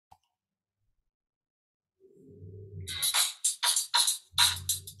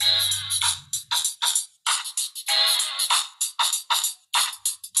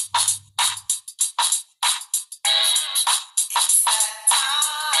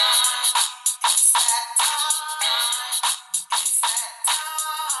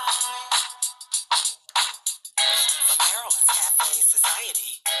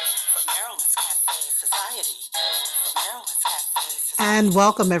And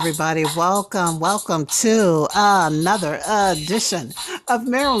welcome, everybody. Welcome to another edition of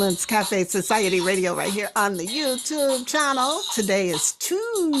Marilyn's Cafe Society Radio right here on the YouTube channel. Today is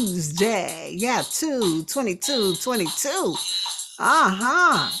Tuesday. Yeah, 2/22/22.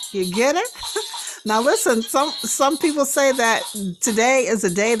 You get it? Now listen, some people say that today is a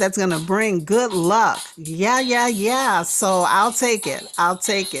day that's going to bring good luck. Yeah. So I'll take it.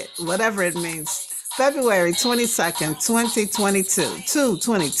 Whatever it means. February 22nd, 2022,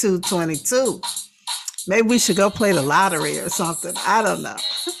 2/22/22. Maybe we should go play the lottery or something. I don't know.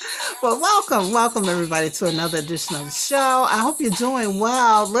 Well, welcome everybody to another edition of the show. I hope you're doing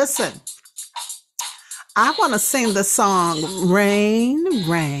well. Listen, I want to sing the song Rain,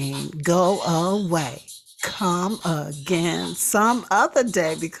 Rain, Go Away, Come Again some other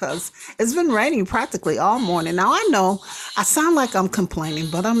day, because it's been raining practically all morning. Now, I know I sound like I'm complaining,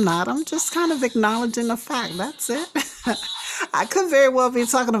 but I'm not. I'm just kind of acknowledging the fact. That's it. I could very well be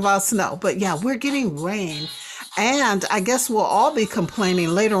talking about snow, but yeah, we're getting rain. And I guess we'll all be complaining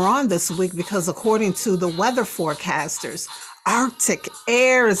later on this week because according to the weather forecasters, Arctic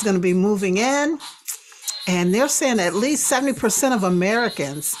air is going to be moving in. And they're saying at least 70% of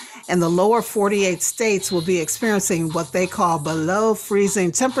Americans in the lower 48 states will be experiencing what they call below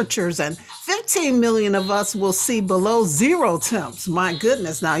freezing temperatures, and 15 million of us will see below zero temps. My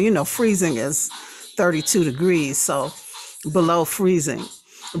goodness. Now, freezing is 32 degrees, so below freezing.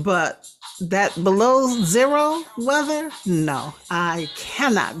 But that below zero weather, no, I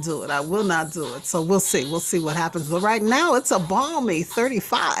cannot do it. I will not do it. So we'll see. We'll see what happens. But right now it's a balmy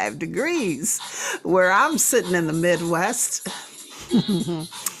 35 degrees where I'm sitting in the Midwest.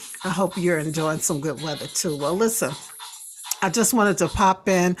 I hope you're enjoying some good weather too. Well, listen, I just wanted to pop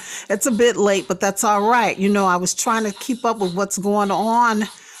in. It's a bit late, but that's all right. I was trying to keep up with what's going on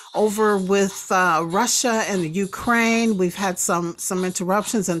over with Russia and the Ukraine. We've had some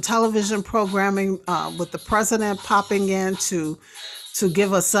interruptions in television programming with the president popping in to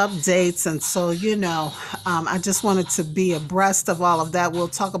give us updates. And so, I just wanted to be abreast of all of that. We'll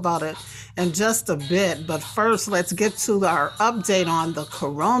talk about it in just a bit. But first, let's get to our update on the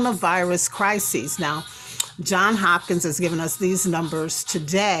coronavirus crises. Now, John Hopkins has given us these numbers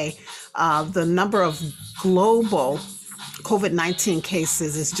today. The number of global COVID-19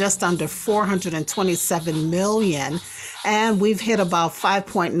 cases is just under 427 million, and we've hit about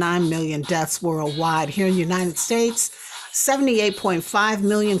 5.9 million deaths worldwide. Here in the United States, 78.5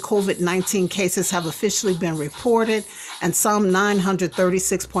 million COVID-19 cases have officially been reported, and some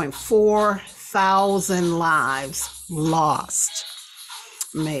 936.4 thousand lives lost.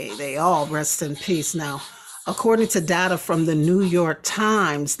 May they all rest in peace. Now, according to data from the New York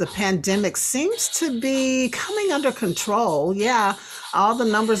Times, the pandemic seems to be coming under control. Yeah, all the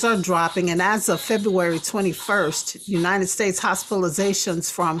numbers are dropping. And as of February 21st, United States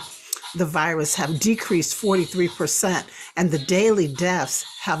hospitalizations from the virus have decreased 43%, and the daily deaths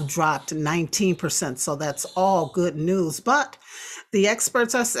have dropped 19%. So that's all good news. But the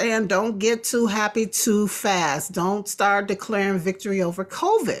experts are saying don't get too happy too fast. Don't start declaring victory over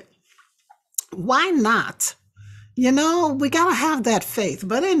COVID. Why not? We got to have that faith.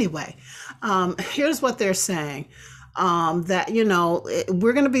 But anyway, here's what they're saying. That,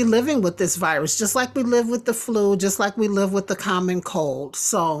 we're going to be living with this virus, just like we live with the flu, just like we live with the common cold.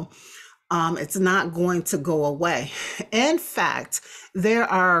 So it's not going to go away. In fact, there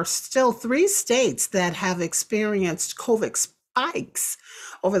are still 3 states that have experienced COVID spikes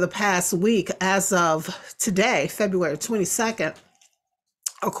over the past week as of today, February 22nd.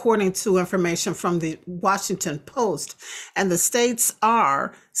 According to information from the Washington Post. And the states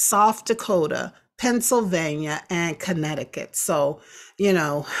are South Dakota, Pennsylvania, and Connecticut. So,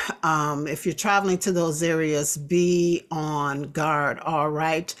 if you're traveling to those areas, be on guard, all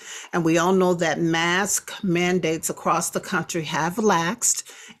right? And we all know that mask mandates across the country have laxed,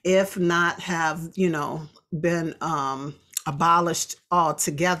 if not have, been abolished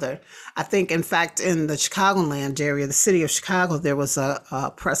altogether. I think, in fact, in the Chicagoland area, the city of Chicago, there was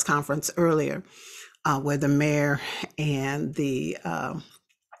a press conference earlier where the mayor and the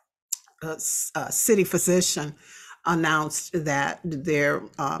city physician announced that their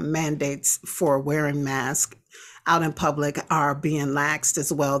mandates for wearing masks out in public are being laxed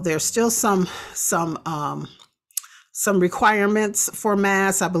as well. There's still some requirements for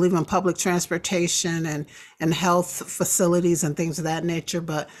masks, I believe, in public transportation and health facilities and things of that nature.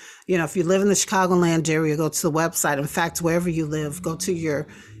 But, if you live in the Chicagoland area, go to the website. In fact, wherever you live, go to your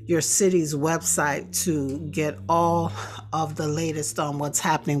city's website to get all of the latest on what's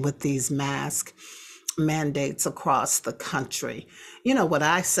happening with these mask mandates across the country. You know what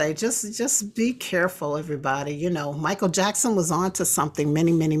I say, just be careful, everybody. You know, Michael Jackson was on to something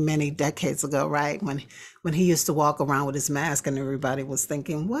many, many, many decades ago, right? When he used to walk around with his mask and everybody was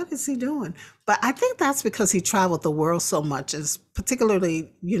thinking, what is he doing? But I think that's because he traveled the world so much, is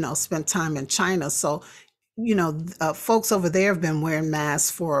particularly, spent time in China. So, folks over there have been wearing masks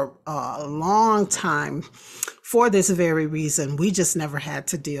for a long time for this very reason. We just never had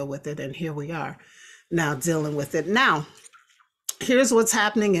to deal with it. And here we are now dealing with it. Now, here's what's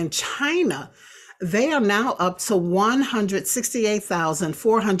happening in China. They are now up to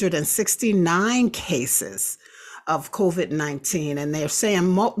 168,469 cases of COVID-19. And they're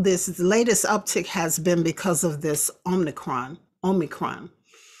saying this latest uptick has been because of this Omicron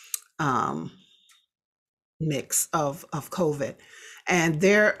um, mix of COVID. And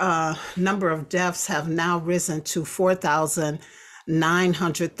their number of deaths have now risen to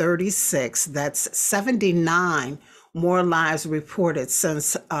 4,936. That's 79 more lives reported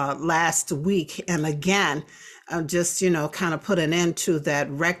since last week. And again, just, kind of put an end to that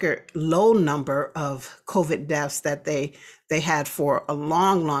record low number of COVID deaths that they had for a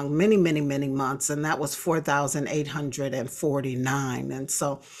long, many, many, many months. And that was 4,849. And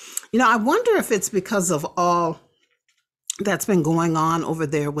so, I wonder if it's because of all that's been going on over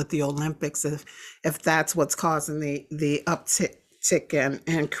there with the Olympics, if that's what's causing the uptick and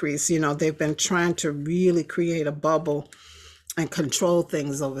increase. They've been trying to really create a bubble and control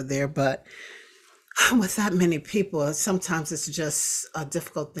things over there, but with that many people, sometimes it's just a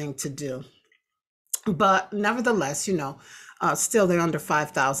difficult thing to do. But nevertheless, still they're under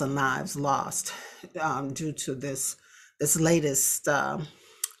 5,000 lives lost due to this latest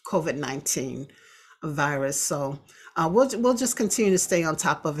COVID-19 virus. So we'll just continue to stay on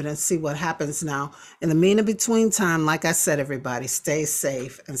top of it and see what happens now. In the mean and between time, like I said, everybody, stay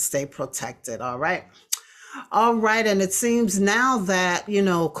safe and stay protected. All right. All right. And it seems now that,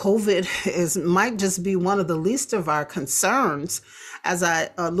 COVID might just be one of the least of our concerns. As I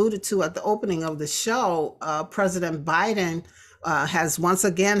alluded to at the opening of the show, President Biden has once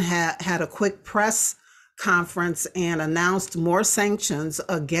again had a quick press conference and announced more sanctions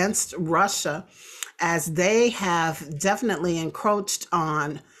against Russia, as they have definitely encroached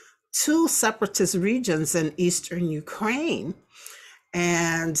on two separatist regions in eastern Ukraine.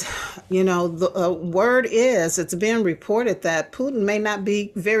 And, the word is, it's being reported that Putin may not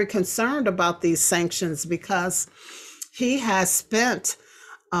be very concerned about these sanctions because he has spent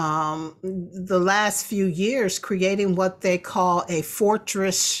the last few years creating what they call a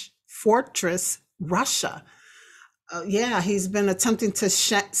fortress Russia. He's been attempting to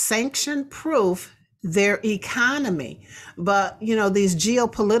sanction-proof their economy. But, these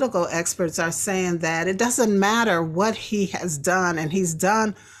geopolitical experts are saying that it doesn't matter what he has done, and he's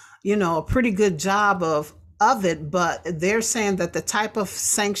done, a pretty good job of it, but they're saying that the type of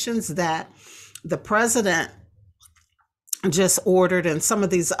sanctions that the president just ordered and some of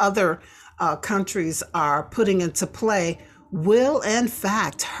these other countries are putting into play will in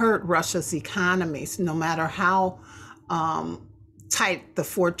fact hurt Russia's economies, no matter how tight the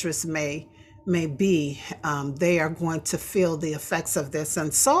fortress may be. They are going to feel the effects of this.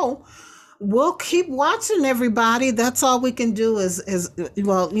 And so we'll keep watching, everybody. That's all we can do is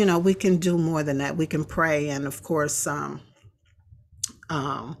we can do more than that. We can pray and, of course,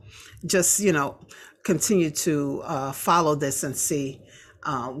 just, continue to follow this and see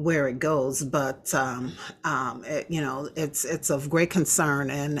where it goes. But, it's of great concern.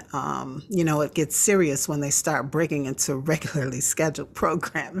 And, it gets serious when they start breaking into regularly scheduled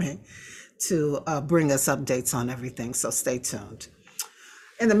programming to bring us updates on everything. So stay tuned.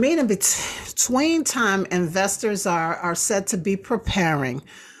 In the mean and between time, investors are said to be preparing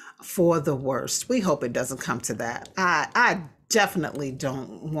for the worst. We hope it doesn't come to that. I definitely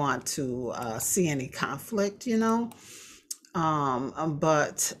don't want to see any conflict,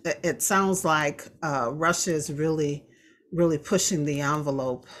 but it sounds like Russia is really, really pushing the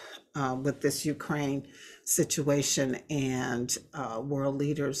envelope with this Ukraine situation, and world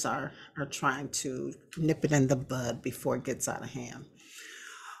leaders are trying to nip it in the bud before it gets out of hand.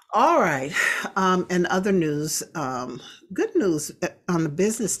 All right. In other news, good news on the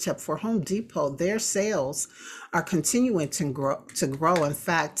business tip for Home Depot. Their sales are continuing to grow. In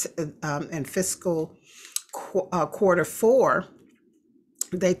fact, in fiscal quarter four,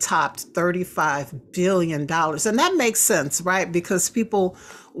 they topped $35 billion. And that makes sense, right? Because people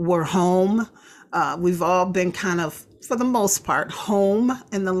were home. We've all been kind of, for the most part, home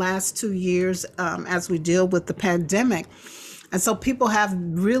in the last 2 years as we deal with the pandemic. And so people have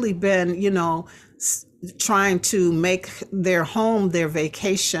really been, trying to make their home their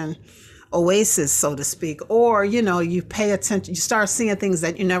vacation oasis, so to speak. Or, you pay attention, you start seeing things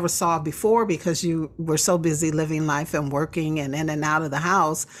that you never saw before because you were so busy living life and working and in and out of the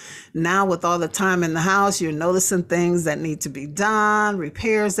house. Now, with all the time in the house, you're noticing things that need to be done,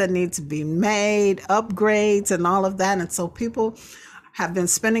 repairs that need to be made, upgrades, and all of that. And so people have been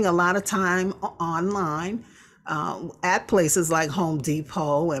spending a lot of time online at places like Home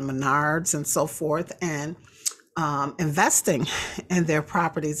Depot and Menards and so forth, and investing in their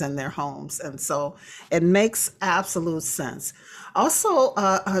properties and their homes. And so it makes absolute sense. Also,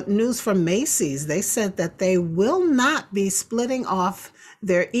 news from Macy's, they said that they will not be splitting off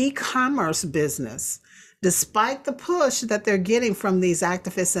their e-commerce business. Despite the push that they're getting from these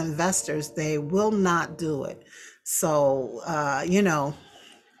activist investors, they will not do it. So,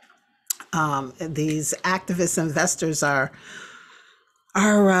 these activist investors are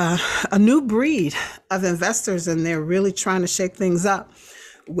a new breed of investors, and they're really trying to shake things up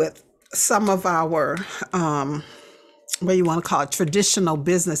with some of our what you want to call it, traditional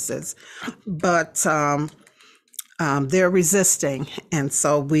businesses. But they're resisting, and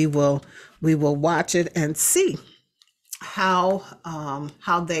so we will watch it and see how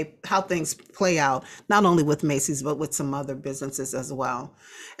things play out, not only with Macy's but with some other businesses as well.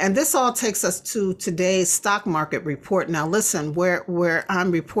 And this all takes us to today's stock market report. Now listen, where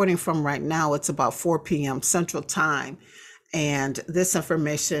I'm reporting from right now, it's about 4 p.m. Central Time, and this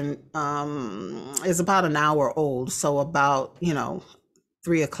information is about an hour old, so about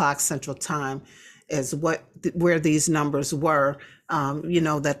 3 o'clock Central Time is where these numbers were.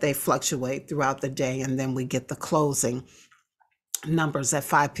 That they fluctuate throughout the day, and then we get the closing numbers at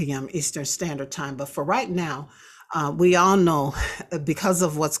 5 p.m. Eastern Standard Time. But for right now, we all know, because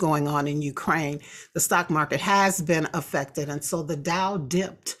of what's going on in Ukraine, the stock market has been affected. And so the Dow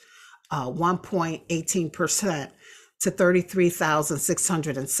dipped 1.18% to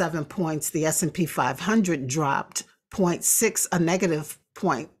 33,607 points. The S&P 500 dropped a negative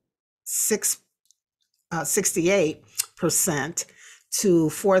 0.68% to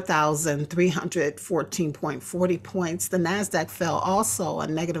 4,314.40 points. The NASDAQ fell also a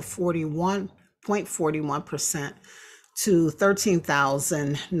negative 41.41% to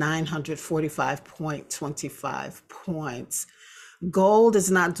 13,945.25 points. Gold is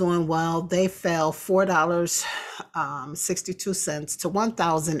not doing well. They fell $4.62 to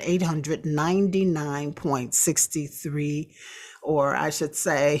 1,899.63, or I should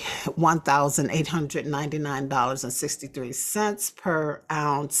say $1,899.63 per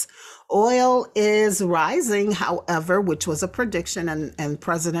ounce. Oil is rising, however, which was a prediction, and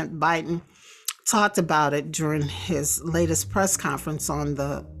President Biden talked about it during his latest press conference on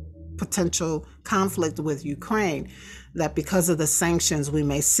the potential conflict with Ukraine, that because of the sanctions, we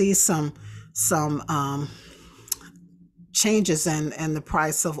may see some changes in the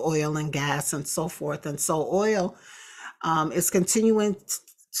price of oil and gas and so forth. And so oil is continuing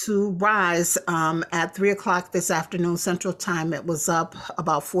to rise. At 3 o'clock this afternoon Central Time, it was up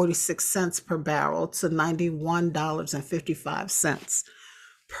about 46 cents per barrel to $91.55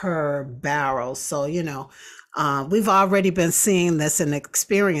 per barrel. So, we've already been seeing this and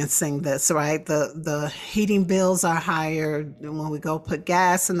experiencing this, right? The heating bills are higher. When we go put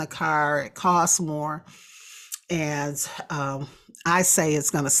gas in the car, it costs more. And I say it's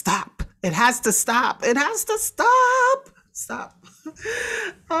going to stop. It has to stop. It has to stop. Stop.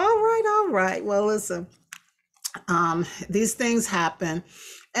 All right. Well, listen, these things happen,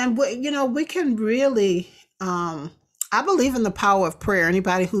 and we can really, I believe in the power of prayer.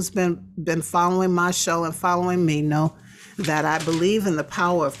 Anybody who's been following my show and following me know that I believe in the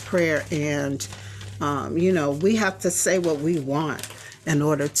power of prayer. And, we have to say what we want in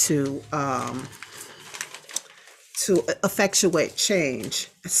order to effectuate change,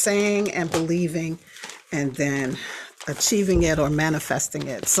 saying and believing, and then achieving it or manifesting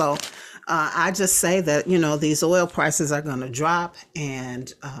it. So I just say that, these oil prices are going to drop,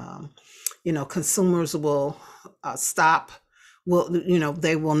 and, consumers will stop.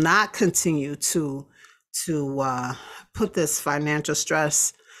 They will not continue to put this financial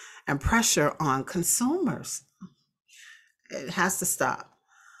stress and pressure on consumers. It has to stop.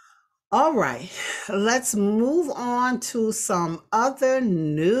 All right, let's move on to some other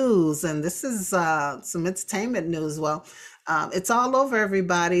news. And this is some entertainment news. Well, it's all over,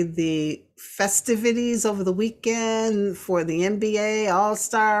 everybody. The festivities over the weekend for the NBA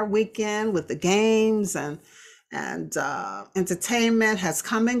All-Star weekend with the games and entertainment has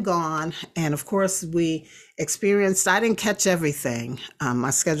come and gone. And of course, I didn't catch everything.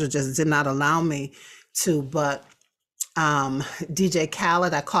 My schedule just did not allow me to, but DJ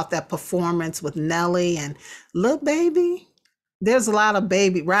Khaled, I caught that performance with Nelly and Lil Baby. there's a lot of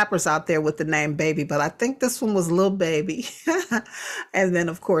baby rappers out there with the name Baby, but I think this one was Lil Baby. And then,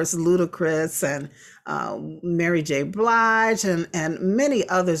 of course, Ludacris and Mary J. Blige and many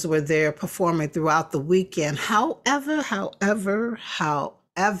others were there performing throughout the weekend. However, I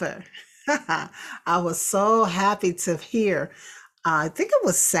was so happy to hear. I think it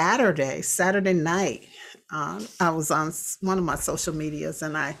was Saturday night. I was on one of my social medias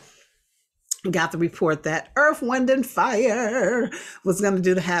and I got the report that Earth, Wind, and Fire was going to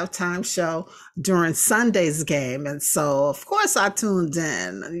do the halftime show during Sunday's game. And so, of course, I tuned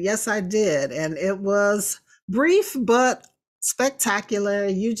in. Yes, I did. And it was brief, but spectacular.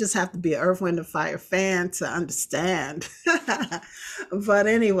 You just have to be an Earth, Wind, and Fire fan to understand. But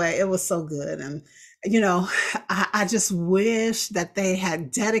anyway, it was so good. And, I just wish that they had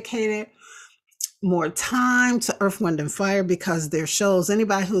dedicated more time to Earth, Wind, and Fire because their shows,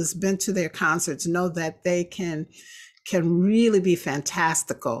 anybody who's been to their concerts know that they can really be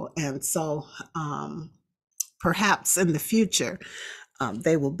fantastical. And so perhaps in the future,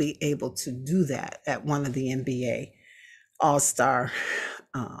 they will be able to do that at one of the NBA All-Star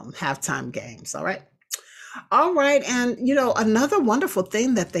halftime games. All right. All right. And, another wonderful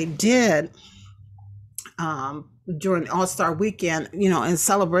thing that they did during All-Star weekend, in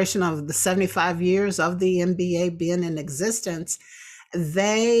celebration of the 75 years of the NBA being in existence,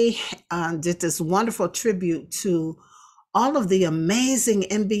 they did this wonderful tribute to all of the amazing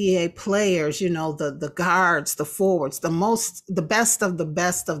NBA players, the guards, the forwards, the best of the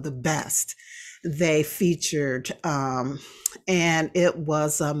best of the best they featured. And it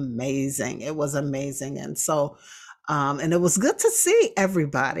was amazing. It was amazing. And so, and it was good to see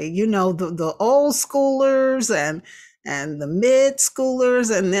everybody, the old schoolers and the mid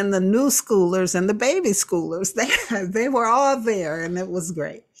schoolers and then the new schoolers and the baby schoolers. They were all there and it was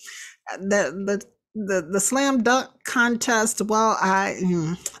great. The slam dunk contest, well,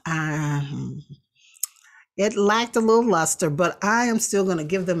 it lacked a little luster, but I am still going to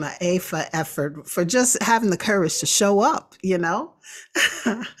give them an A for effort for just having the courage to show up,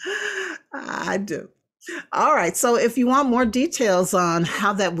 I do. All right. So if you want more details on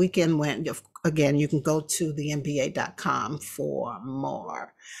how that weekend went, again, you can go to thenba.com for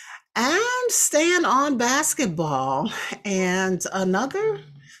more. And staying on basketball and another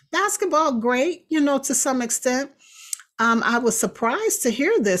basketball great, to some extent. I was surprised to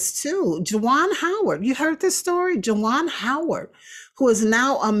hear this too. Juwan Howard, you heard this story? Juwan Howard, who is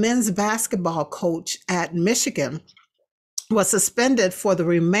now a men's basketball coach at Michigan, was suspended for the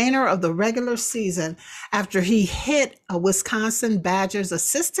remainder of the regular season after he hit a Wisconsin Badgers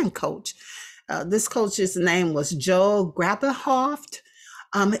assistant coach. This coach's name was Joe Grabenhoft.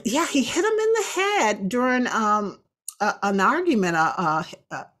 He hit him in the head during an argument, a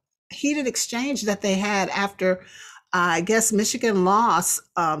heated exchange that they had after, I guess, Michigan lost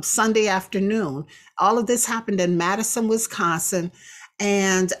Sunday afternoon. All of this happened in Madison, Wisconsin.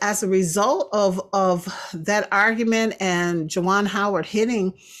 And as a result of that argument and Juwan Howard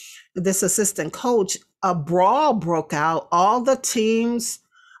hitting this assistant coach, a brawl broke out. All the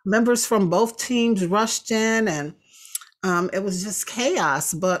members from both teams rushed in and it was just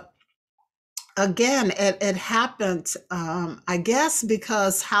chaos. But again, it happened, I guess,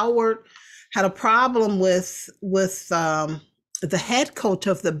 because Howard had a problem with the head coach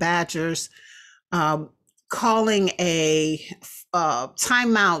of the Badgers calling a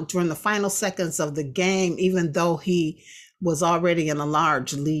timeout during the final seconds of the game, even though he was already in a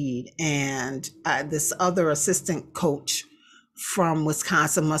large lead. And this other assistant coach from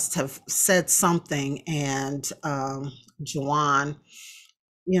Wisconsin must have said something, and Juwan,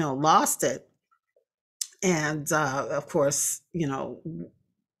 lost it. And of course,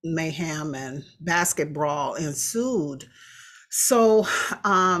 mayhem and basket brawl ensued. So,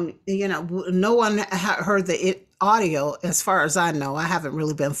 no one heard the audio, as far as I know. I haven't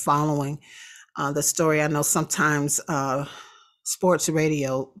really been following the story. I know sometimes sports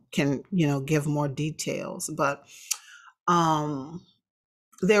radio can, give more details, but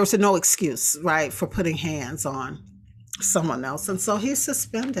there was no excuse, right, for putting hands on someone else. And so he's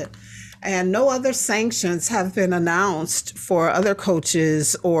suspended. And no other sanctions have been announced for other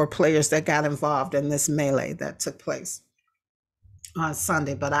coaches or players that got involved in this melee that took place on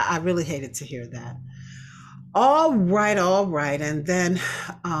Sunday. But I really hated to hear that. All right. And then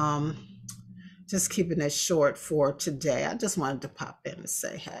just keeping it short for today, I just wanted to pop in and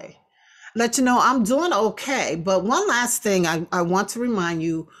say, hey, let you know I'm doing okay. But one last thing I want to remind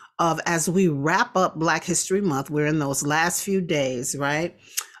you of as we wrap up Black History Month. We're in those last few days, right?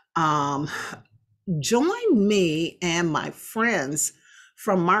 Join me and my friends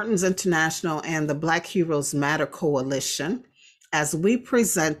from Martin's International and the Black Heroes Matter Coalition as we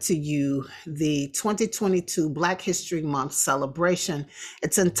present to you the 2022 Black History Month celebration.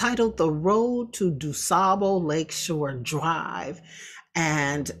 It's entitled The Road to DuSable Lakeshore Drive.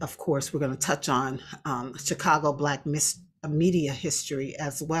 And of course, we're going to touch on Chicago Black media history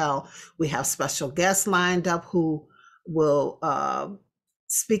as well. We have special guests lined up who will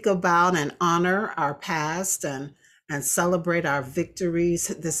speak about and honor our past and celebrate our victories.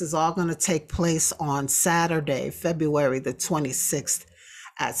 This is all going to take place on Saturday, February the 26th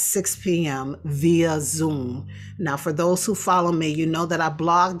at 6 p.m. via Zoom. Now, for those who follow me, you know that I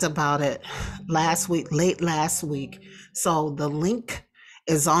blogged about it last week, late last week. So the link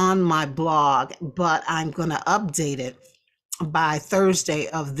is on my blog, but I'm going to update it by Thursday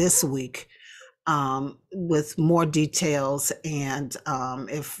of this week with more details. And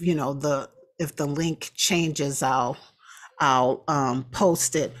if the link changes, I'll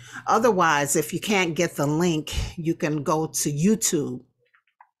post it. Otherwise, if you can't get the link, you can go to YouTube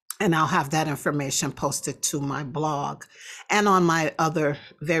and I'll have that information posted to my blog and on my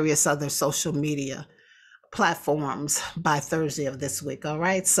various other social media platforms by Thursday of this week. All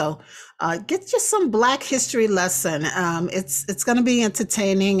right. So get just some Black history lesson. It's going to be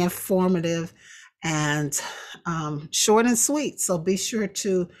entertaining, informative, and short and sweet. So be sure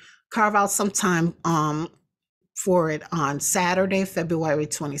to carve out some time for it on Saturday, February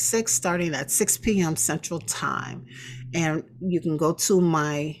 26th, starting at 6 p.m. Central Time. And you can go to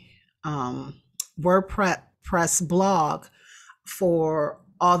my WordPress blog for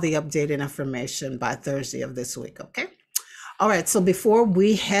all the updated information by Thursday of this week, okay? All right, so before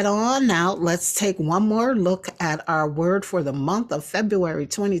we head on out, let's take one more look at our word for the month of February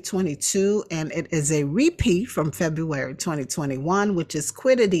 2022, and it is a repeat from February 2021, which is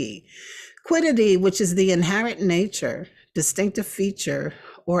quiddity. Quiddity, which is the inherent nature, distinctive feature,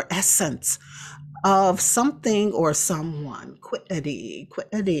 or essence of something or someone. Quiddity.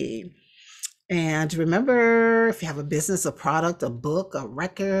 And remember, if you have a business, a product, a book, a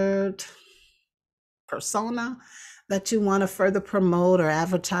record, persona that you want to further promote or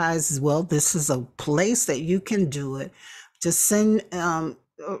advertise, well, this is a place that you can do it. Just send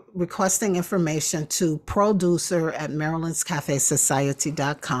requesting information to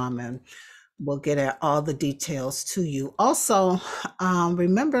producer@marilynscafesociety.com and we'll get all the details to you. Also,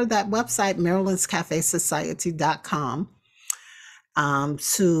 remember that website, marilynscafesociety.com,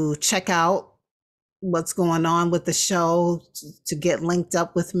 to check out what's going on with the show, to get linked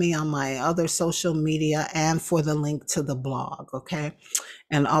up with me on my other social media, and for the link to the blog, okay?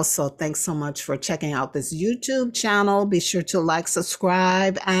 And also, thanks so much for checking out this YouTube channel. Be sure to like,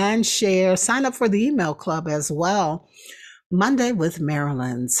 subscribe, and share. Sign up for the email club as well, Monday with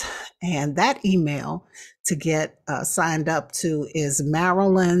Marilyn's. And that email to get signed up to is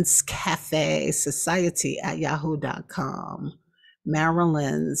marilynscafesociety@yahoo.com.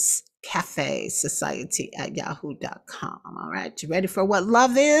 Marilyn's Cafe Society@yahoo.com. All right, you ready for what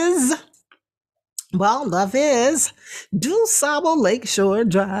love is? Well, love is DuSable Lakeshore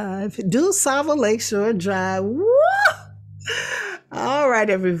Drive. DuSable Lakeshore Drive. Woo! All right,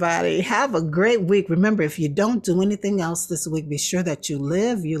 everybody, have a great week. Remember, if you don't do anything else this week, be sure that you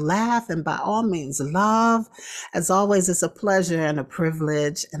live, you laugh, and by all means, love. As always, it's a pleasure and a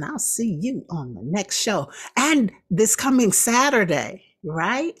privilege, and I'll see you on the next show. And this coming Saturday,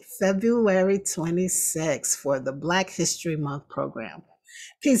 right? February 26th for the Black History Month program.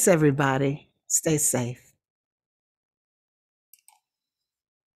 Peace, everybody. Stay safe.